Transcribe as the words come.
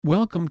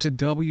Welcome to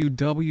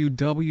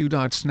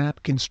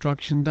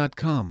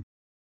www.snapconstruction.com.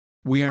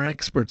 We are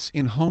experts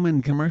in home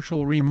and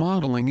commercial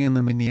remodeling in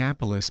the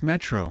Minneapolis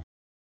metro.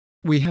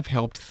 We have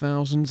helped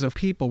thousands of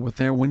people with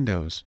their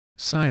windows,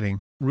 siding,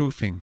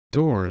 roofing,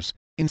 doors,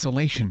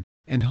 insulation,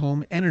 and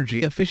home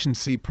energy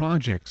efficiency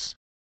projects.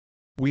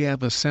 We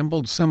have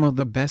assembled some of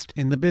the best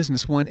in the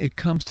business when it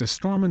comes to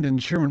storm and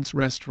insurance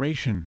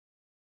restoration.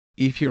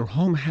 If your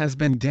home has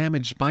been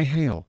damaged by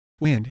hail,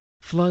 wind,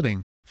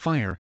 flooding,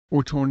 fire,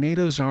 or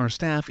tornadoes, our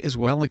staff is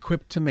well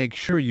equipped to make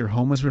sure your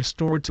home is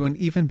restored to an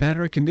even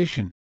better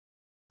condition.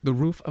 The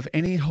roof of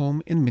any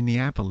home in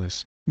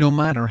Minneapolis, no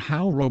matter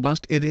how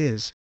robust it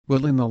is,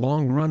 will in the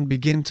long run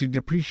begin to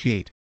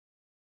depreciate.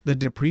 The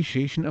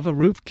depreciation of a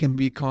roof can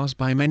be caused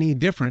by many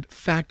different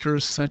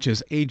factors such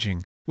as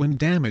aging, wind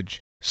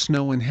damage,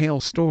 snow and hail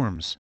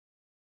storms.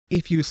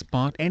 If you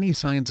spot any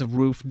signs of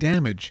roof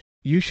damage,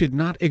 you should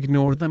not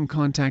ignore them.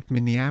 Contact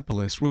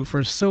Minneapolis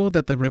roofers so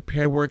that the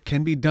repair work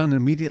can be done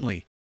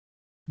immediately.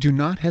 Do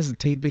not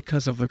hesitate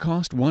because of the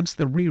cost. Once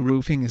the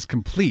re-roofing is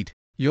complete,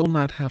 you'll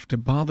not have to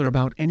bother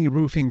about any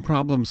roofing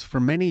problems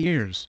for many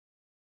years.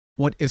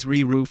 What is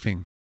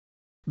re-roofing?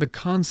 The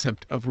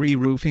concept of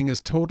re-roofing is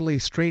totally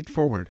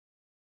straightforward.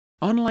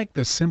 Unlike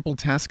the simple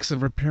tasks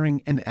of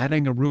repairing and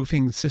adding a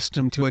roofing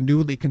system to a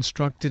newly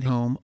constructed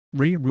home,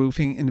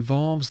 re-roofing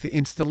involves the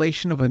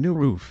installation of a new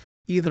roof,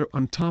 either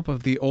on top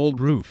of the old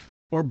roof,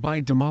 or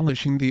by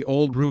demolishing the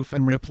old roof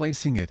and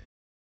replacing it.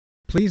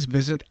 Please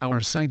visit our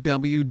site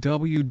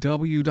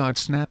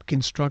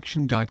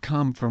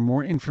www.snapconstruction.com for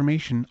more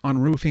information on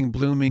roofing.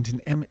 Bloomington,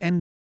 MN.